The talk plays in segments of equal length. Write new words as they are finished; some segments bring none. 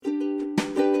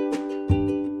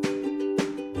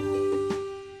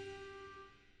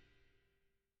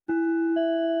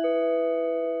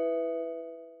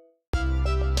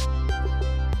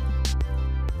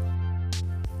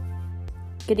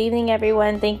Good evening,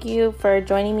 everyone. Thank you for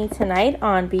joining me tonight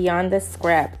on Beyond the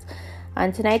Script.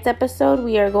 On tonight's episode,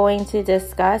 we are going to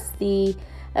discuss the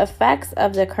effects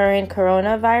of the current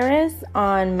coronavirus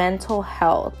on mental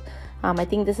health. I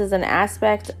think this is an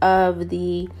aspect of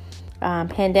the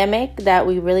pandemic that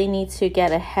we really need to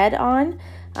get ahead on.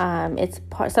 It's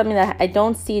something that I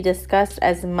don't see discussed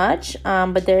as much,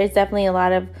 but there is definitely a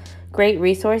lot of great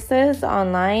resources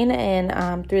online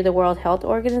and through the World Health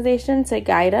Organization to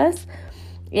guide us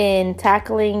in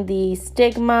tackling the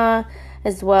stigma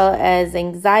as well as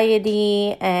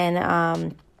anxiety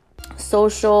and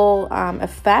social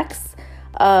effects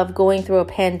of going through a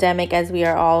pandemic as we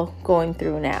are all going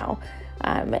through now.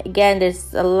 Again,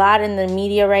 there's a lot in the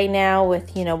media right now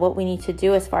with, what we need to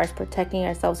do as far as protecting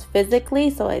ourselves physically.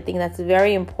 So I think that's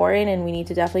very important, and we need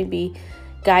to definitely be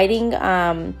guiding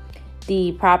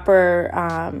the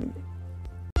proper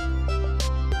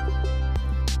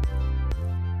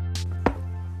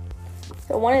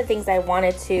So one of the things I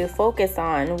wanted to focus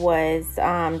on was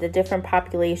the different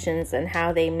populations and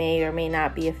how they may or may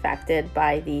not be affected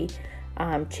by the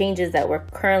changes that we're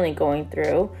currently going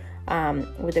through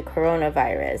with the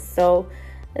coronavirus. So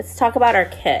let's talk about our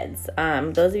kids.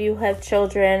 Those of you who have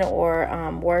children or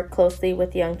work closely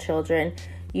with young children,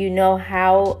 you know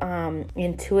how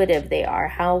intuitive they are,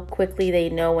 how quickly they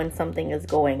know when something is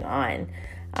going on.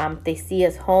 They see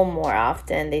us home more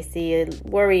often. They see a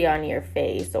worry on your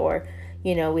face, or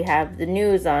we have the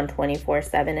news on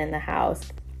 24/7 in the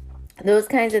house. Those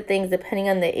kinds of things, depending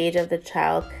on the age of the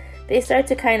child, they start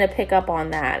to kind of pick up on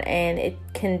that. And it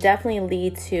can definitely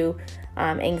lead to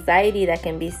anxiety that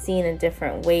can be seen in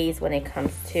different ways when it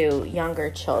comes to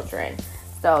younger children.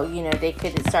 So, they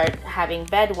could start having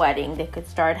bedwetting. They could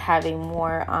start having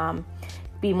more,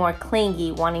 be more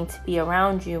clingy, wanting to be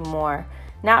around you more.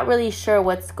 Not really sure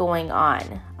what's going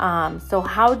on. So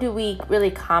how do we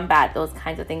really combat those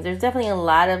kinds of things? There's definitely a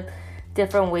lot of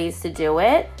different ways to do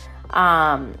it.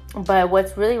 But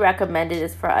what's really recommended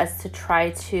is for us to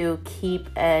try to keep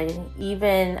an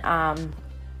even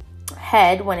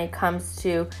head when it comes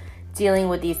to dealing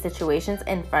with these situations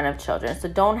in front of children. So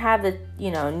don't have the,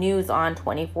 news on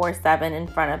 24/7 in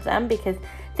front of them, because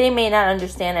they may not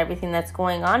understand everything that's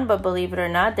going on, but believe it or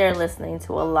not, they're listening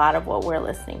to a lot of what we're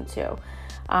listening to.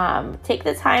 Take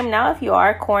the time now, if you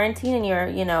are quarantined and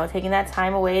you're, taking that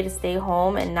time away to stay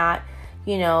home and not,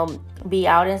 be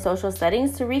out in social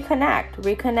settings, to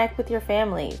reconnect with your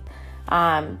family,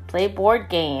 play board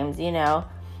games,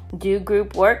 do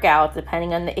group workouts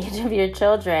depending on the age of your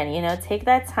children, take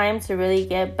that time to really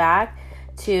get back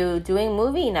to doing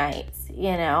movie nights,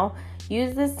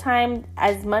 use this time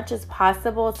as much as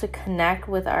possible to connect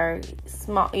with our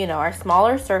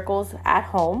smaller circles at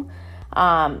home.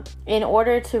 In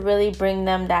order to really bring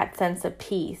them that sense of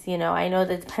peace. I know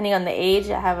that depending on the age,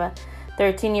 I have a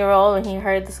 13-year-old, when he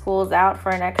heard the school's out for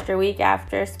an extra week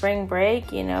after spring break,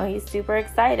 he's super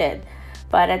excited.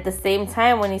 But at the same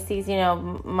time, when he sees,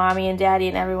 mommy and daddy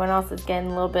and everyone else is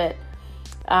getting a little bit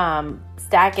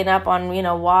stacking up on,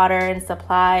 water and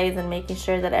supplies and making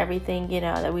sure that everything,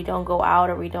 that we don't go out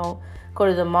or we don't go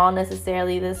to the mall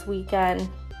necessarily this weekend,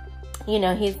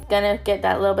 he's going to get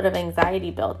that little bit of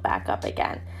anxiety built back up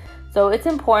again. So it's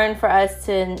important for us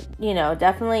to,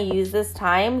 definitely use this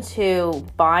time to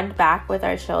bond back with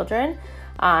our children,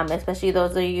 especially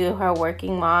those of you who are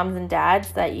working moms and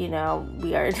dads that,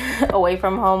 we are away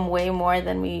from home way more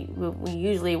than we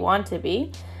usually want to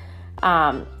be.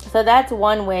 So that's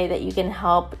one way that you can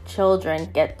help children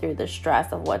get through the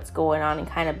stress of what's going on and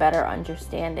kind of better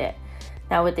understand it.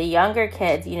 Now with the younger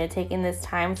kids, taking this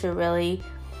time to really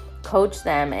coach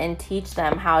them and teach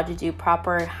them how to do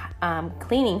proper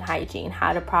cleaning hygiene,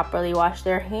 how to properly wash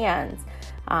their hands.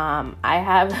 I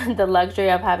have the luxury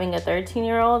of having a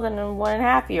 13-year-old and a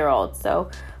 1.5-year-old.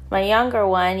 So my younger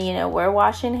one, we're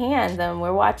washing hands and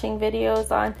we're watching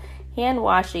videos on hand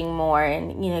washing more,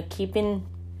 and,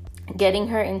 getting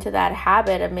her into that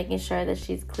habit of making sure that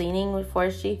she's cleaning before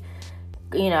she,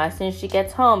 as soon as she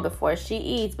gets home, before she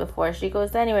eats, before she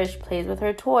goes anywhere, she plays with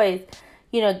her toys.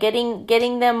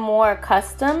 Getting them more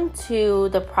accustomed to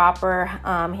the proper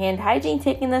hand hygiene,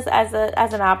 taking this as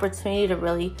an opportunity to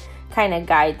really kind of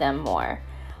guide them more.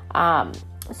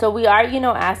 So we are,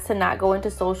 asked to not go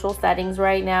into social settings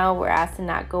right now. We're asked to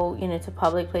not go, to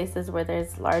public places where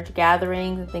there's large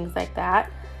gatherings and things like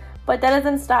that. But that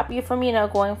doesn't stop you from,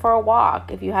 going for a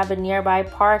walk. If you have a nearby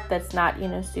park that's not,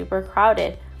 super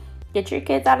crowded, get your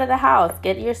kids out of the house.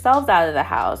 Get yourselves out of the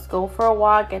house. Go for a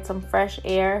walk. Get some fresh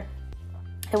air.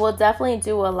 It will definitely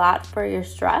do a lot for your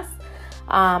stress.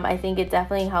 I think it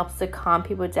definitely helps to calm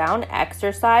people down.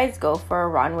 Exercise, go for a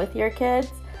run with your kids.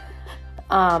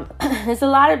 There's a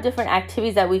lot of different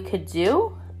activities that we could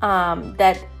do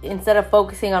that instead of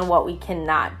focusing on what we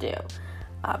cannot do.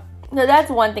 So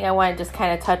that's one thing I want to just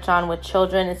kind of touch on with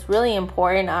children. It's really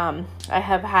important. I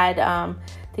have had the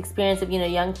experience of,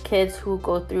 young kids who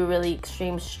go through really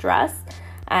extreme stress,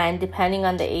 and depending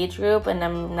on the age group, and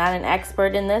I'm not an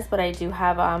expert in this, but I do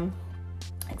have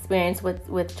experience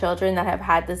with children that have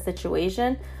had this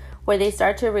situation where they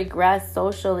start to regress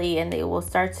socially, and they will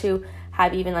start to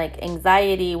have even like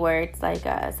anxiety, where it's like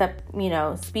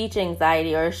speech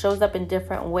anxiety, or it shows up in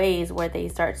different ways where they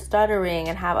start stuttering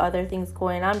and have other things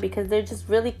going on because they're just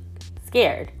really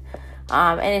scared.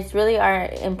 And it's really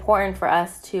important for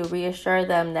us to reassure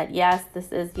them that yes,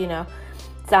 this is,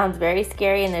 sounds very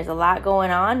scary and there's a lot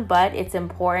going on, but it's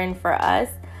important for us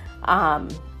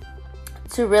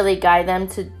to really guide them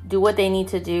to do what they need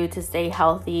to do to stay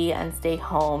healthy and stay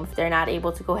home. If they're not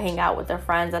able to go hang out with their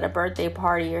friends at a birthday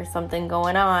party or something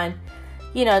going on,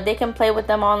 they can play with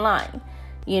them online.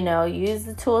 Use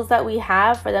the tools that we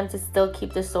have for them to still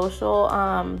keep the social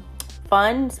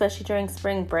fun, especially during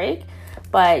spring break,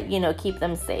 but, keep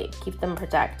them safe, keep them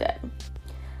protected.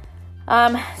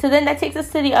 So then that takes us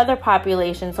to the other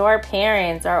population. So our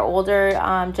parents, our older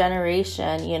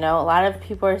generation, a lot of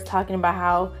people are talking about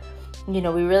how, we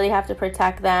really have to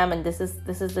protect them. And this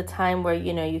is the time where,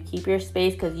 you keep your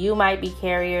space, because you might be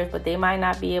carriers, but they might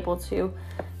not be able to,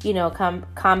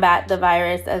 combat the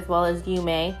virus as well as you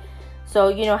may.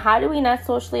 So, how do we not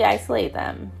socially isolate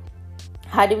them?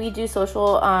 How do we do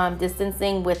social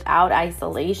distancing without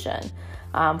isolation?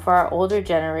 For our older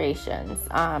generations,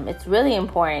 it's really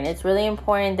important. It's really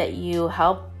important that you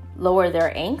help lower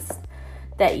their angst,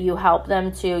 that you help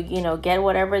them to, get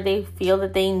whatever they feel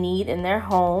that they need in their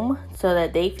home so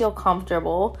that they feel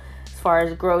comfortable as far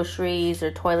as groceries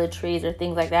or toiletries or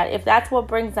things like that. If that's what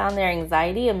brings down their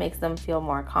anxiety and makes them feel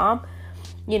more calm,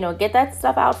 get that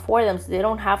stuff out for them so they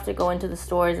don't have to go into the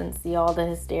stores and see all the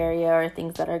hysteria or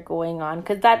things that are going on,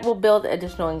 because that will build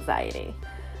additional anxiety.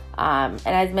 And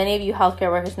as many of you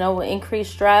healthcare workers know,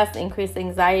 increased stress, increased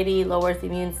anxiety, lowers the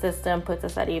immune system, puts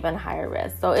us at even higher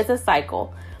risk. So it's a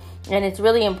cycle. And it's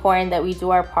really important that we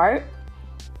do our part,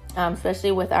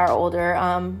 especially with our older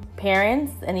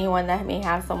parents, anyone that may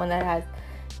have someone that has,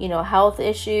 health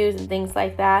issues and things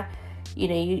like that.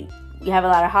 You have a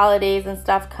lot of holidays and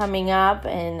stuff coming up,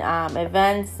 and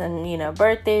events and,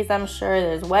 birthdays, I'm sure.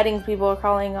 There's weddings people are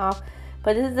calling off.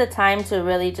 But this is the time to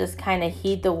really just kind of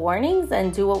heed the warnings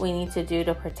and do what we need to do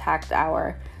to protect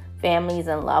our families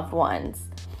and loved ones.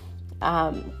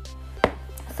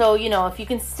 So, if you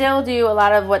can still do a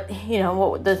lot of what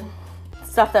the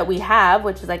stuff that we have,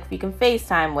 which is like if you can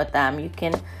FaceTime with them, you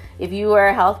can, if you are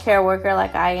a healthcare worker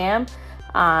like I am,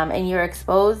 and you're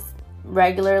exposed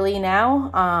regularly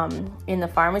now in the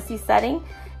pharmacy setting,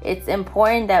 it's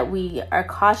important that we are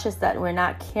cautious that we're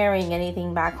not carrying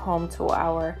anything back home to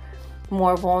our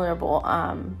more vulnerable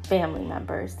family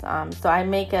members. So I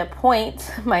make a point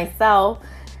myself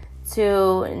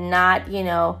to not,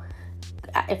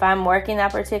 if I'm working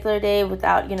that particular day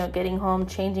without, getting home,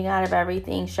 changing out of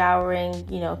everything, showering,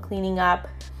 cleaning up,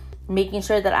 making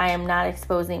sure that I am not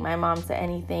exposing my mom to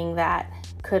anything that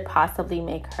could possibly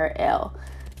make her ill.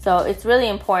 So it's really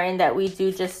important that we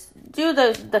do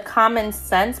the common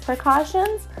sense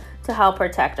precautions to help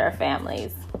protect our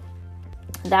families.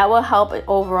 That will help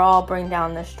overall bring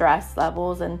down the stress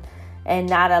levels and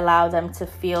not allow them to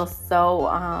feel so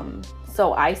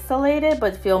isolated,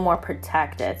 but feel more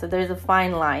protected. So there's a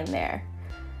fine line there.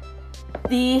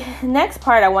 The next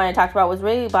part I want to talk about was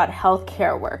really about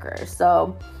healthcare workers.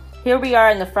 So here we are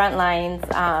in the front lines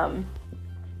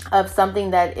of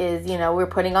something that is, we're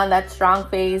putting on that strong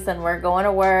face and we're going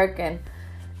to work, and,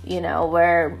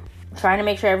 we're trying to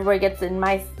make sure everybody gets, in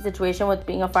my situation with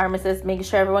being a pharmacist, making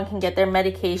sure everyone can get their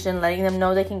medication, letting them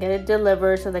know they can get it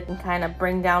delivered so they can kind of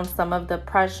bring down some of the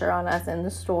pressure on us in the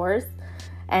stores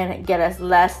and get us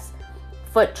less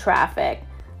foot traffic,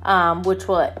 which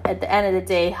will, at the end of the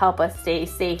day, help us stay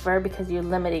safer because you're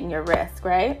limiting your risk,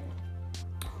 right?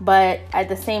 But at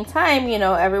the same time,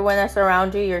 everyone that's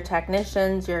around you, your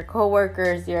technicians, your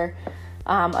coworkers, your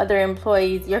other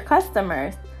employees, your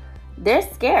customers, they're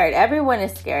scared. Everyone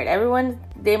is scared.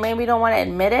 They maybe don't want to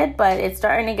admit it, but it's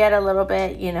starting to get a little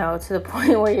bit, to the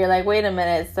point where you're like, wait a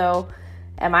minute, so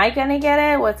am I going to get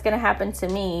it? What's going to happen to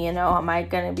me? Am I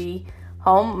going to be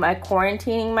home? Am I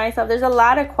quarantining myself? There's a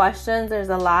lot of questions. There's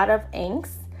a lot of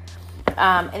angst.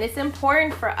 And it's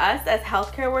important for us as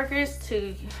healthcare workers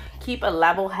to keep a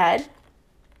level head,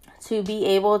 to be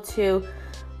able to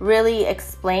really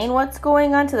explain what's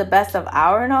going on to the best of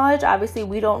our knowledge. Obviously,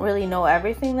 we don't really know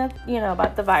everything that,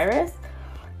 about the virus.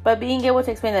 but being able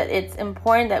to explain that it's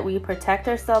important that we protect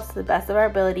ourselves to the best of our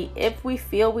ability. If we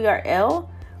feel we are ill,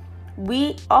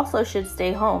 we also should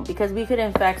stay home because we could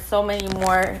infect so many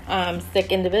more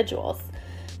sick individuals.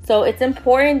 So it's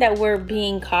important that we're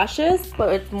being cautious,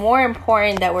 but it's more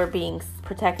important that we're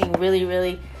protecting really,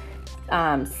 really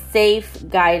safe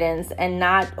guidance and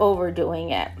not overdoing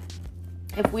it.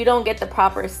 If we don't get the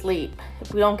proper sleep,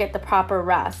 if we don't get the proper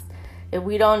rest, if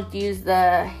we don't use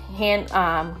the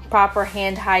proper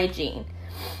hand hygiene,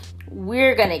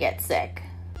 we're going to get sick.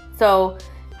 So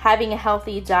having a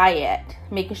healthy diet,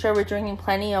 making sure we're drinking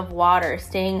plenty of water,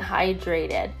 staying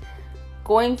hydrated,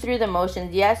 going through the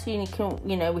motions. Yes, we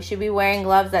should be wearing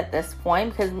gloves at this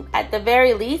point because at the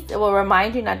very least, it will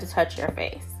remind you not to touch your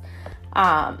face.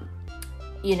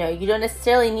 You don't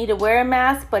necessarily need to wear a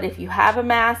mask, but if you have a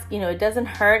mask, it doesn't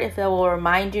hurt if it will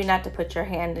remind you not to put your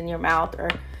hand in your mouth or,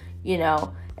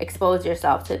 expose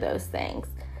yourself to those things.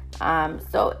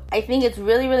 So I think it's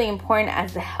really, really important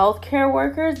as the healthcare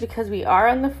workers because we are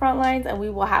on the front lines and we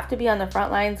will have to be on the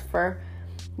front lines for,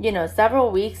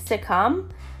 several weeks to come.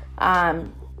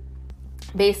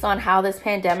 Based on how this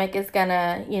pandemic is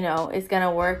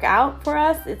gonna work out for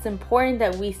us, it's important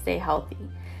that we stay healthy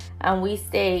and we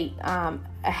stay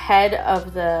ahead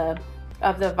of the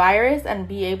virus and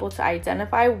be able to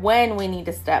identify when we need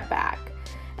to step back.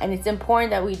 And it's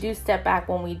important that we do step back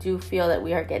when we do feel that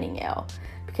we are getting ill,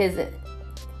 because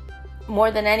more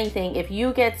than anything, if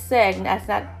you get sick, that's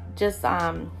not just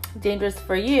dangerous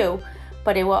for you,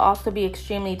 but it will also be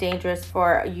extremely dangerous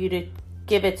for you to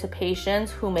give it to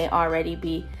patients who may already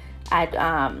be at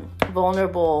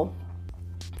vulnerable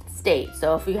state.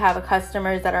 So if you have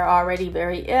customers that are already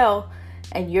very ill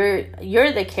and you're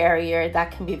the carrier,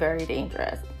 that can be very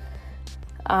dangerous.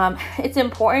 It's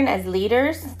important as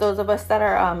leaders, those of us that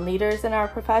are leaders in our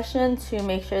profession, to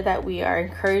make sure that we are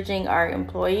encouraging our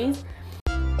employees.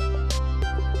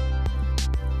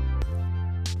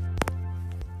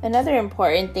 Another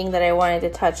important thing that I wanted to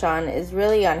touch on is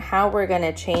really on how we're going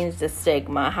to change the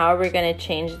stigma, how we're going to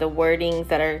change the wordings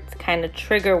that are kind of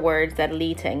trigger words that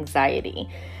lead to anxiety.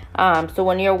 So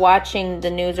when you're watching the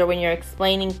news or when you're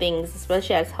explaining things,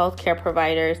 especially as healthcare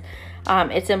providers,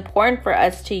 it's important for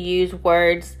us to use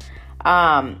words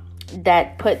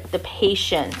that put the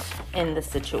patient in the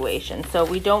situation. So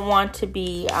we don't want to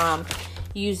be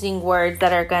using words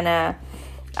that are going to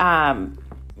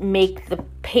make the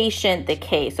patient the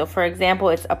case. So for example,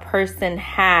 it's a person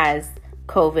has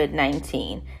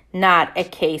COVID-19, not a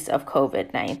case of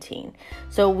COVID-19.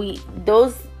 So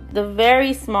the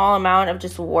very small amount of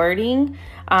just wording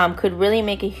could really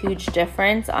make a huge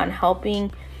difference on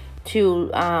helping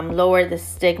to lower the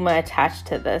stigma attached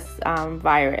to this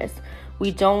virus.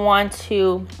 We don't want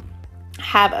to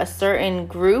have a certain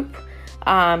group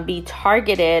be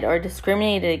targeted or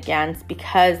discriminated against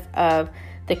because of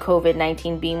the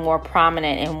COVID-19 being more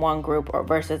prominent in one group or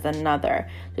versus another.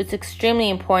 So it's extremely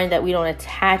important that we don't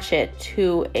attach it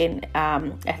to an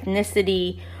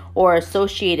ethnicity or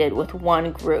associated with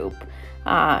one group.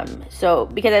 So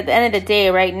because at the end of the day,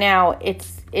 right now,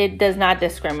 it does not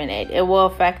discriminate. It will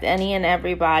affect any and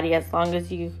everybody as long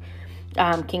as you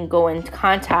can go in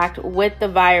contact with the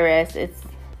virus. It's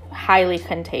highly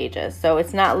contagious. So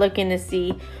it's not looking to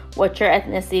see what your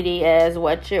ethnicity is,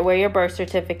 where your birth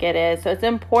certificate is. So it's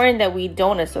important that we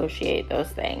don't associate those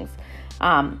things.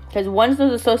 Because once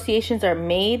those associations are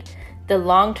made, the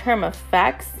long-term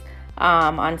effects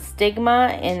on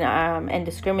stigma and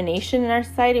discrimination in our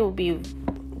society will be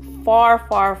far,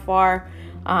 far, far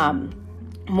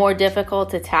more difficult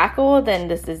to tackle than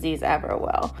this disease ever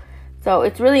will. So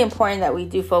it's really important that we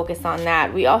do focus on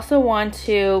that. We also want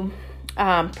to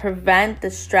prevent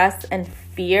the stress and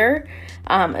fear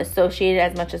associated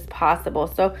as much as possible.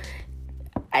 So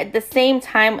at the same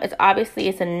time,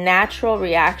 it's a natural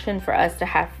reaction for us to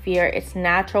have fear. It's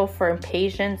natural for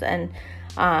patients and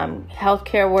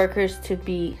healthcare workers to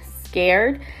be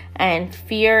scared, and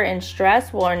fear and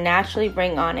stress will naturally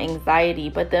bring on anxiety.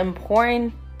 But the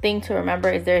important thing to remember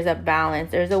is there's a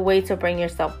balance. There's a way to bring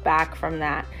yourself back from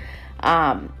that.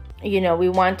 We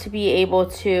want to be able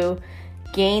to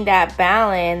gain that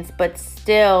balance, but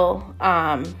still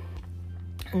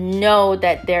know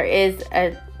that there is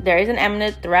an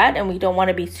imminent threat, and we don't want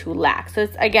to be too lax. So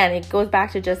it goes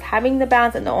back to just having the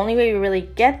balance, and the only way we really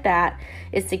get that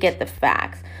is to get the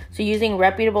facts. So using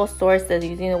reputable sources,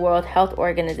 using the World Health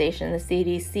Organization, the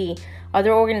CDC,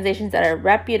 other organizations that are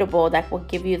reputable that will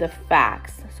give you the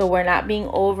facts. So we're not being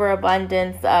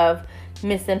overabundance of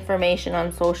misinformation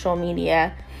on social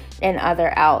media and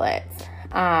other outlets.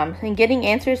 And getting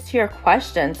answers to your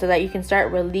questions so that you can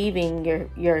start relieving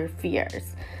your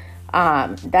fears.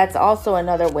 That's also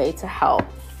another way to help.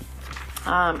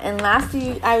 And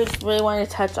lastly, I just really want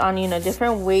to touch on,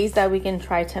 different ways that we can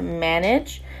try to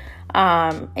manage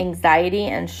anxiety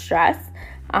and stress.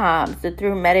 So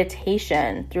through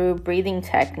meditation, through breathing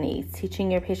techniques,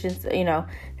 teaching your patients,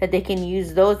 that they can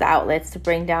use those outlets to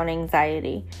bring down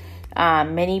anxiety.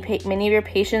 Many of your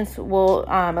patients will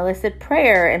elicit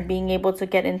prayer and being able to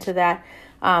get into that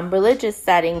religious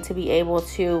setting to be able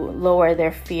to lower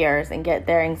their fears and get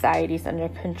their anxieties under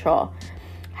control.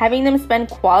 Having them spend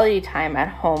quality time at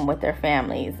home with their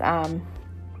families,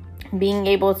 being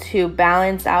able to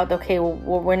balance out, okay,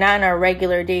 well, we're not in our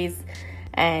regular days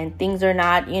and things are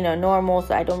not, normal,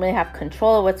 so I don't really have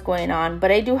control of what's going on,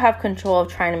 but I do have control of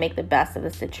trying to make the best of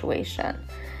the situation.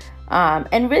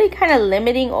 And really kind of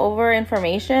limiting over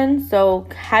information. So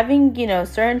having,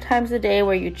 certain times a day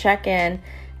where you check in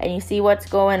and you see what's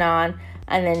going on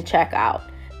and then check out.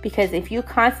 Because if you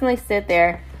constantly sit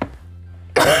there,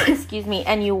 excuse me,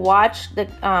 and you watch the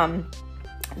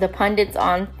pundits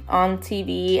on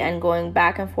TV and going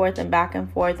back and forth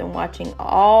and watching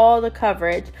all the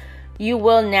coverage, you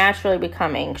will naturally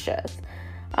become anxious.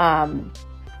 And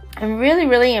really,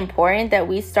 really important that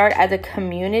we start as a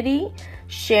community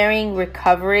sharing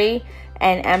recovery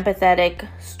and empathetic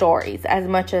stories as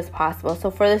much as possible. So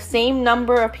for the same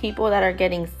number of people that are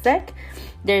getting sick,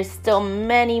 there's still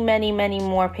many, many, many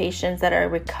more patients that are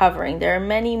recovering. There are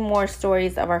many more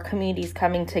stories of our communities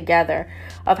coming together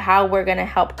of how we're going to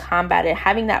help combat it.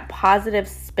 Having that positive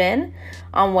spin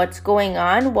on what's going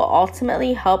on will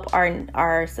ultimately help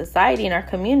our society and our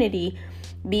community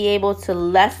be able to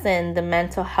lessen the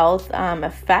mental health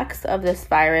effects of this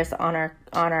virus on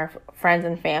our friends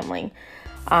and family.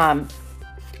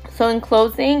 So in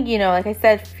closing, like I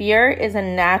said, fear is a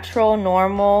natural,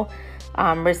 normal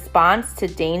response to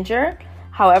danger.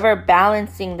 However,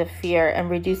 balancing the fear and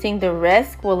reducing the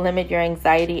risk will limit your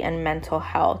anxiety and mental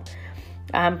health.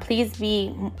 Please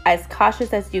be as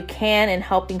cautious as you can in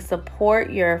helping support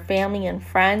your family and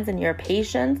friends and your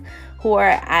patients who are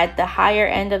at the higher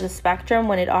end of the spectrum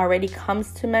when it already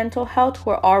comes to mental health,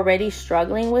 who are already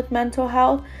struggling with mental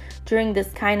health. During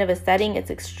this kind of a setting,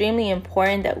 it's extremely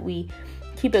important that we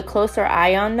keep a closer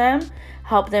eye on them,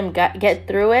 help them get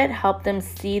through it, help them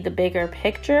see the bigger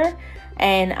picture,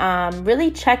 and really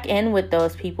check in with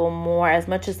those people more as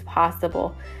much as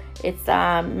possible. It's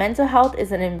mental health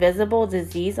is an invisible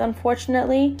disease,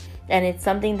 unfortunately, and it's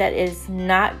something that is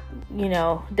not,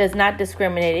 does not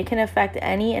discriminate. It can affect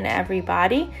any and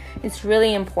everybody. It's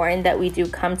really important that we do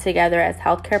come together as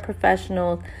healthcare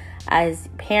professionals, as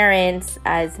parents,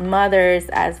 as mothers,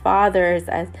 as fathers,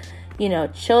 as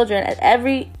children. At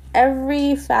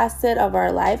every facet of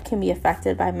our life can be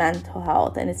affected by mental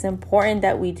health, and it's important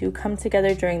that we do come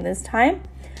together during this time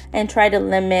and try to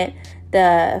limit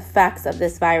the effects of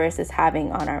this virus is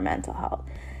having on our mental health.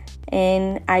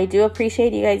 And I do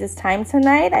appreciate you guys' time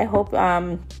tonight. I hope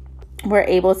we're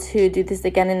able to do this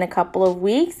again in a couple of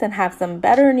weeks and have some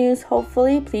better news,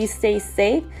 hopefully. Please stay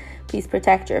safe. Please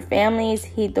protect your families,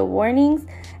 heed the warnings,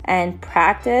 and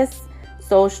practice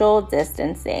social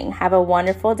distancing. Have a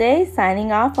wonderful day.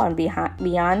 Signing off on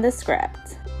Beyond the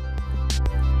Script.